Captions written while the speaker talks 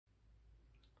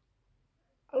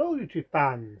Hello YouTube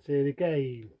fans, here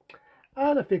again.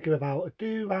 And I'm thinking about a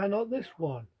do, why not this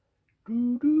one?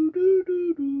 Do do do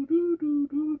do do do do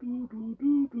do do do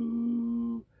do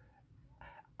do.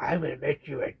 I'm gonna make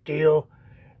you a deal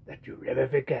that you never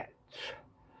forget.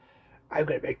 I'm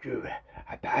gonna make you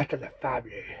a part of the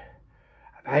family.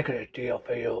 I got a deal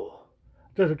for you.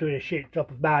 Doesn't do a shit job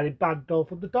of Marlon Brando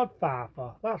from The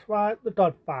Godfather. That's right, The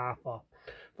Godfather.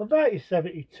 From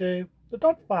 1972, The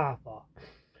Godfather.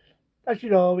 As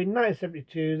you know, in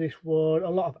 1972, this won a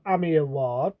lot of Emmy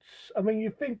Awards, and when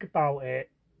you think about it,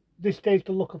 this takes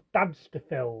the look of gangster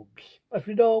films. As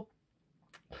we know,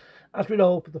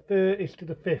 from the 30s to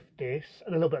the 50s,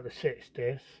 and a little bit of the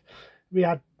 60s, we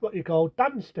had what you call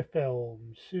gangster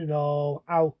films,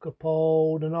 Al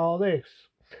Capone and all this.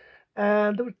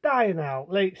 And it was dying out,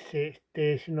 late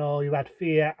 60s, you had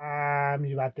Vietnam,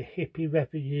 you had the hippie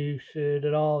revolution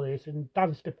and all this, and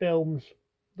gangster films,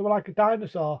 they were like a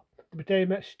dinosaur. They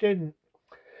became extinct.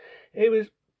 It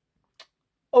was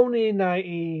only in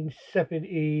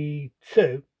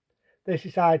 1972 they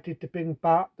decided to bring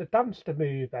back the gangster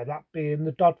movie, that being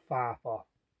The Godfather.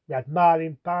 You had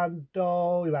Marlon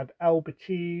Brando, you had Al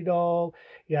Pacino,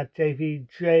 you had David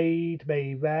Jade,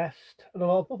 Mae West, and a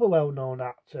lot of other well-known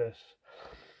actors.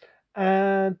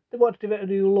 And they wanted to give it a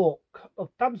new look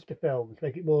of gangster films,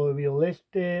 make it more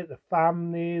realistic, the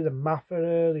family, the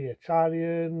mafia, the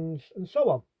Italians, and so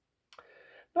on.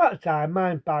 Now at the time,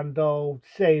 Marlon Brando,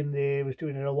 same there, was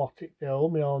doing an erotic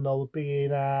film, we all know, being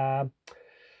The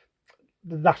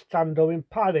Last Tango in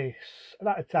Paris. And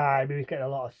at the time, he was getting a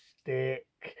lot of stick.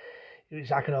 It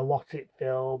was like an erotic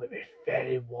film, it was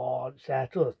very warm.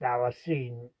 To us now, I've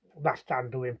seen Last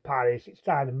Tango in Paris, it's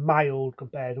kind of mild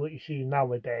compared to what you see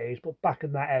nowadays, but back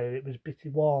in that era, it was a bit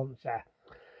warm.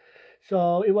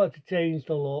 So he wanted to change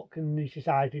the look, and he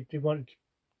decided he wanted to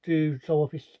do some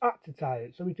of his acting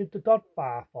talent. So he did The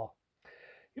Godfather.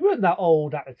 He wasn't that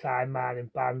old at the time, Marlon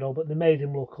Brando, but they made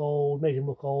him look old, made him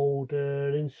look older,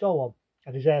 and so on.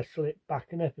 Had his hair slicked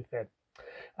back and everything.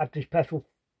 Had his special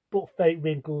but fake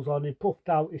wrinkles on him, puffed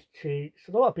out his cheeks,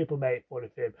 and a lot of people made fun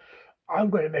of him. I'm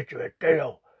going to make you a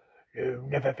deal you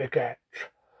never forget.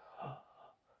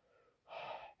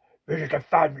 This is the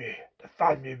family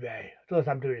way. I don't know if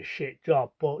I'm doing a shit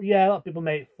job, but yeah, a lot of people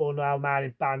make fun of how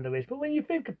Marlon Brando is. But when you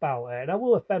think about it, and I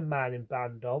will offend Marlon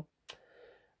Brando,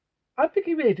 I think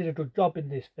he really did a good job in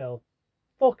this film.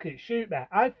 Fuck it, shoot me.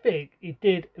 I think he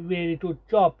did a really good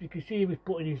job. You can see he was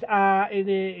putting his art in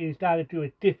it. He was trying to do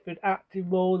a different acting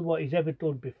role than what he's ever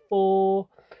done before.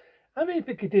 I really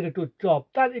think he did a good job.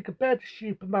 That compared to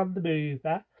Superman the movie,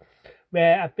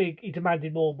 where I think he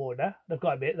demanded more money. And I've got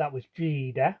to admit, that was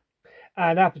greedy.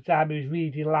 And half the time he was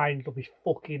reading lines off his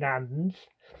fucking hands.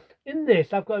 In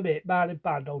this, I've got to admit, Marlon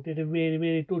Brando did a really,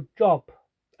 really good job.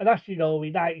 And as you know,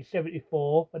 in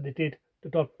 1974, when they did The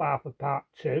Godfather Part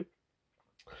 2,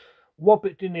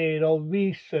 Robert De Niro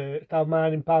researched how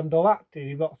Marlon Brando acted.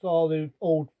 He watched all the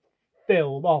old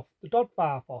film of The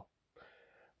Godfather.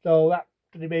 So that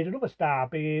he made another star,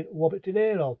 being Robert De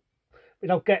Niro, which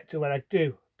I'll get to when I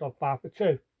do Godfather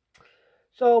 2.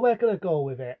 So we're going to go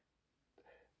with it.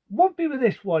 One thing with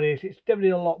this one is it's definitely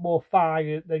a lot more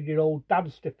violent than your old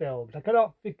gangster films. I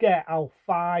cannot forget how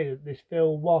violent this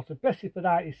film was, especially for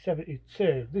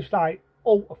 1972. This was like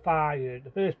ultra violent.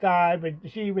 The first time when you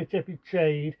see David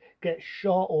Jade gets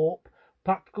shot up,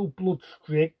 practical blood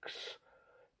streaks,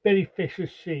 very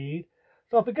vicious scene.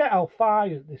 So I forget how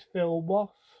violent this film was.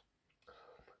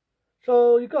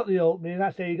 So you've got the opening,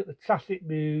 that's it, you've got the classic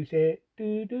music.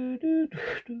 Do do do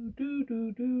do do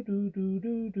do do do do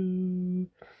do do.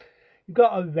 You've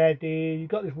got her ready, you've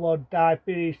got this one guy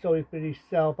feeling sorry for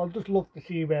himself. I'd just love to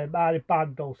see where Marlon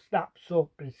Brando snaps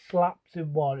up and slaps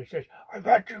him one and says, I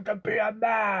want you to be a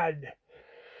man.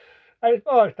 And it's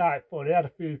always quite funny, I had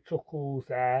a few chuckles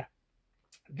there.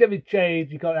 David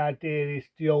Jade, you got the idea he's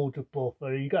the older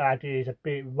brother, you got the idea he's a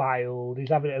bit wild, he's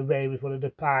having it away with one of the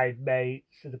Pride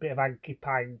mates, there's a bit of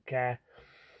hanky-panky.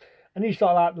 And he's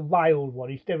sort of like the wild one,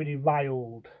 he's definitely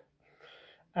wild.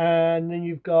 And then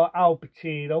you've got Al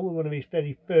Pacino, one of his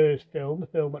very first films, the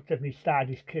film that definitely started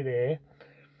his career.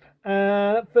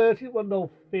 And at first he wasn't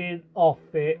nothing off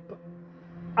it, but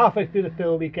halfway through the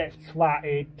film he gets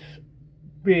swatted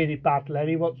really badly and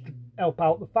he wants to help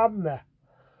out the family.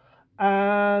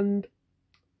 And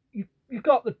you've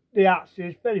got the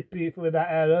actors, very beautiful in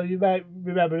that era. You might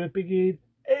remember the big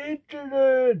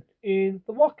Adrian in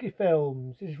the Rocky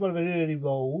films. This is one of her early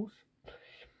roles.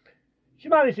 She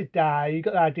managed to die. You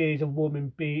got the idea he's a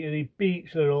woman beater. He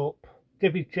beats her up.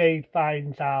 David Jade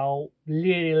finds out,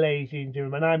 really lays into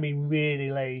him, and I mean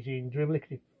really lays into him. Look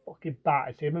at him fucking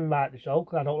batters him, and rightly so,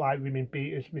 because I don't like women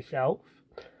beaters myself.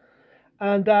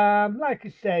 And like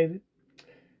I say,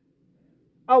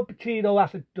 Al Pacino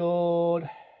has a done.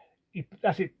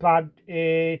 That's it planned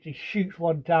it. He shoots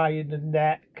one guy in the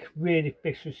neck, really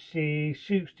vicious scene,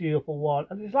 shoots the other one.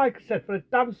 And it's like I said, for a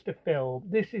gangster film,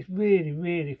 this is really,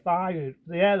 really fired.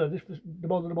 The era, this was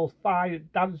one of the most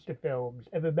fired gangster films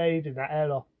ever made in that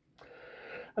era.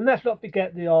 And let's not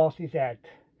forget the horse's head.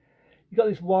 You got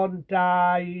this one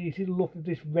guy, he's in love with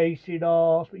this racing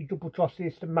horse, but he double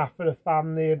crosses the math for the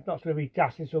family, and not sure if he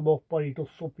gasses them up or he does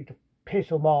something to piss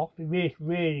them off. He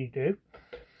really do.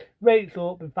 Wakes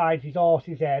up and finds his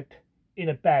horse's head in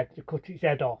a bed to cut its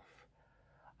head off.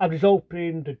 I was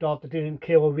hoping the dog didn't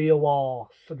kill a real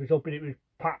horse, so I was hoping it was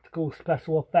practical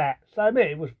special effects. I mean,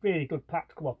 it was really good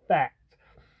practical effects,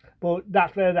 but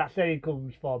that's where that saying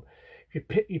comes from.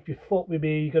 If you fuck with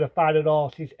me, you're going to find an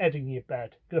horse's head in your bed.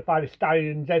 You're going to find a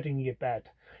stallion's head in your bed.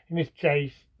 In this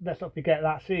case, let's not forget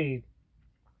that scene.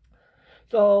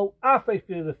 So, halfway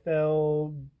through the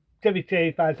film, Chevy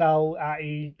Chase finds out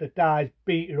that the guy's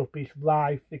beating up his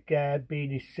wife again,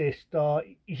 being his sister.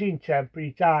 He's in temper,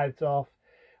 he drives off.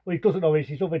 What he doesn't know is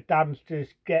his other dancers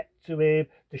get to him,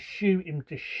 they shoot him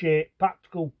to shit,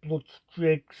 practical blood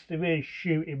streaks, they really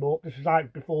shoot him up. This is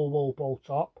like before World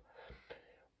Top.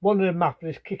 One of the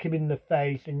mafias kick him in the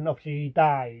face and obviously he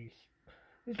dies.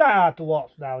 It's that hard to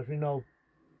watch now, as we know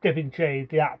Devin Chase,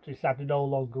 the actress, sadly no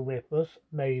longer with us,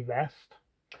 may rest.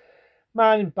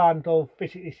 Marlon Brando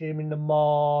physically see him in the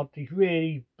mod, he's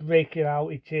really breaking out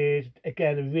in tears.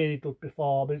 Again, a really good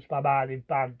performance by Marlon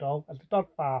Brando as the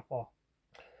Godfather.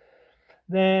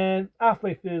 Then,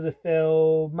 halfway through the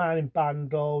film, Marlon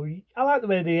Brando, I like the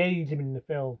way they age him in the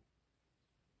film.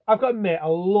 I've got to admit, I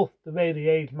love the way they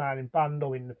aged Marlon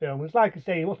Brando in the film. It's like I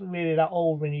say, he wasn't really that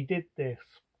old when he did this.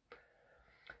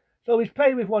 So he's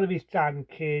playing with one of his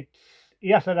grandkids. He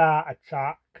has an heart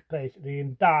attack, basically,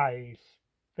 and dies.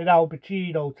 Then Al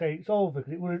Pacino takes over,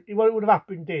 because what would have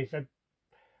happened is that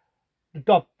the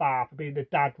Godfather, being the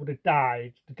dad, would have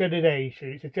died.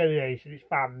 It's a generation, it's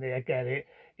family, I get it.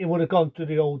 It would have gone to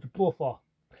the older brother.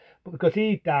 But because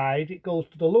he died, it goes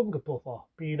to the younger brother,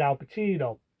 being Al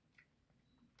Pacino.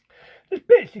 There's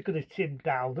bits you could have trimmed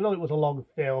down. I know it was a long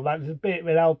film. There's a bit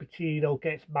where Al Pacino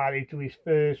gets married to his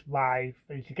first wife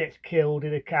and she gets killed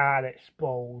in a car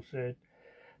explosion.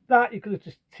 That you could have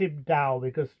just trimmed down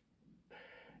because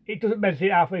it doesn't mention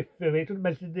it halfway through. It doesn't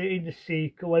mention it in the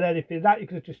sequel or anything. That you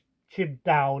could have just trimmed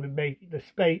down and make the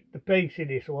pace in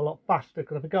this a lot faster,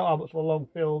 because I forgot how much of a long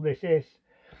film this is.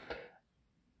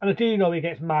 And I do know he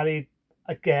gets married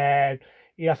again.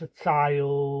 He has a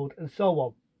child and so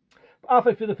on.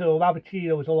 Halfway through the film, Al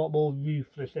Pacino is a lot more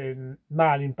ruthless in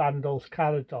Marlon Brando's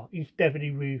character. He's definitely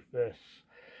ruthless.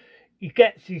 He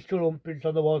gets his trumpets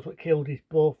on the ones that killed his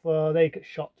brother. They get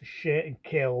shot to shit and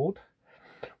killed.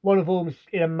 One of them's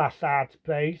in a massage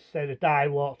place, so the guy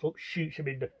walks up, shoots him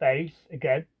in the face.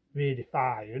 Again, really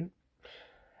defiant.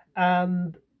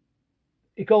 And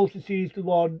he goes to see the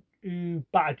one who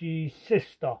battered his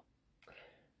sister.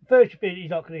 First you think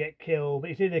he's not going to get killed, but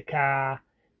he's in a car.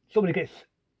 Somebody gets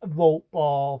a rope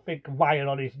or think wire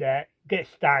on his neck,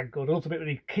 gets staggered. Ultimately,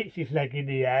 when he kicks his leg in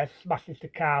the air, smashes the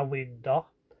car window,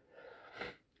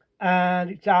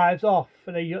 and it drives off.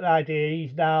 And then you get the idea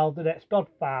he's now the next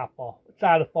Godfather.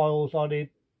 The foils on him,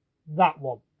 that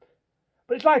one.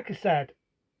 But it's like I said,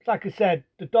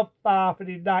 the Godfather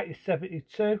in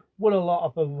 1972 won a lot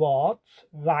of awards,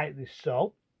 rightly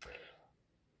so.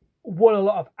 Won a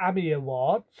lot of Emmy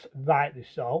Awards, rightly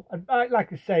so. And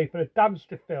like I say, for a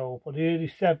gangster film for the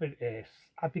early 70s,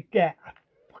 I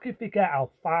fucking forget how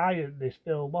fired this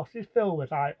film was. This film was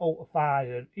like ultra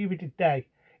fired. Even today,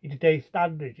 in today's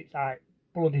standards, it's like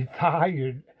bloody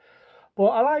fired. But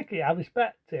I like it, I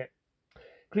respect it.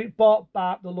 Because it brought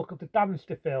back the look of the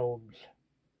gangster films.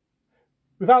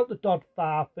 Without the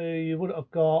Godfather, you wouldn't have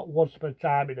got Once Upon a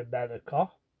Time in America.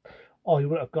 Or you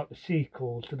wouldn't have got the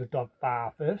sequels to the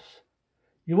Godfathers.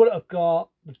 You wouldn't have got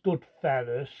the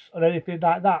Goodfellas or anything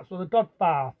like that. So the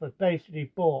Godfather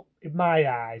basically put, in my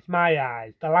eyes,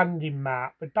 the landing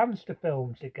mark for gangster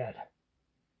films again.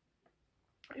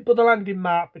 He put the landing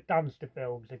mark for gangster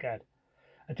films again.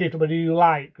 And gave them a new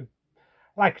light.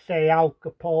 Like I say, Al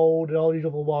Capone and all these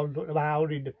other ones that were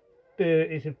around in the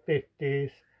 30s and 50s.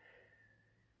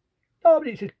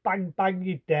 Normally it's just bang bang,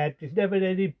 you're dead. There's never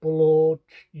any blood.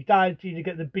 You die until you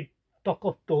get the big stock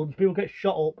of guns. People get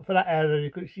shot up for that era.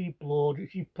 You couldn't see blood. You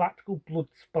see practical blood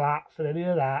splats and any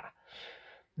of that.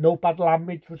 No bad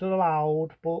language was allowed.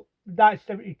 But in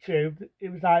 1972,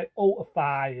 it was like ultra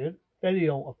fired, very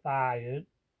ultra fired,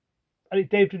 and it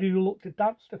gave the new look to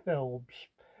gangster films.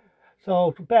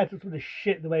 So compared to some of the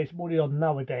shit they waste money on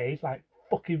nowadays, like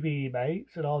fucking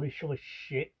remakes and all this other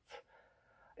shit.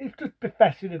 It's just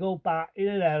professing to go back in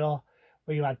an era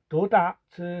where you had good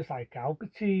actors like Al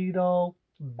Pacino,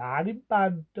 Marlon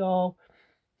Brando.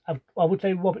 I would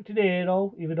say Robert De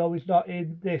Niro, even though he's not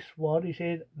in this one, he's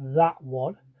in that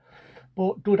one.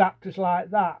 But good actors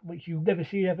like that, which you never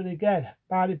see ever again.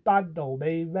 Marlon Brando,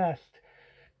 may he rest.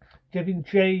 Devin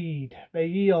Jade, may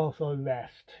he also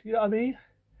rest. You know what I mean?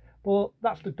 But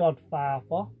that's the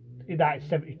Godfather in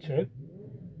 1972.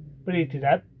 But he did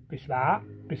it. Be smart,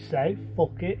 be safe,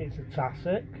 fuck it, it's a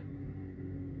classic.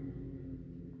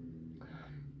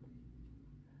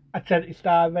 A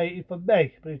 10-star rating from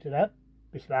me, but he did it.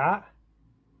 Be smart,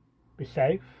 be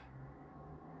safe.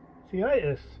 See you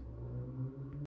later.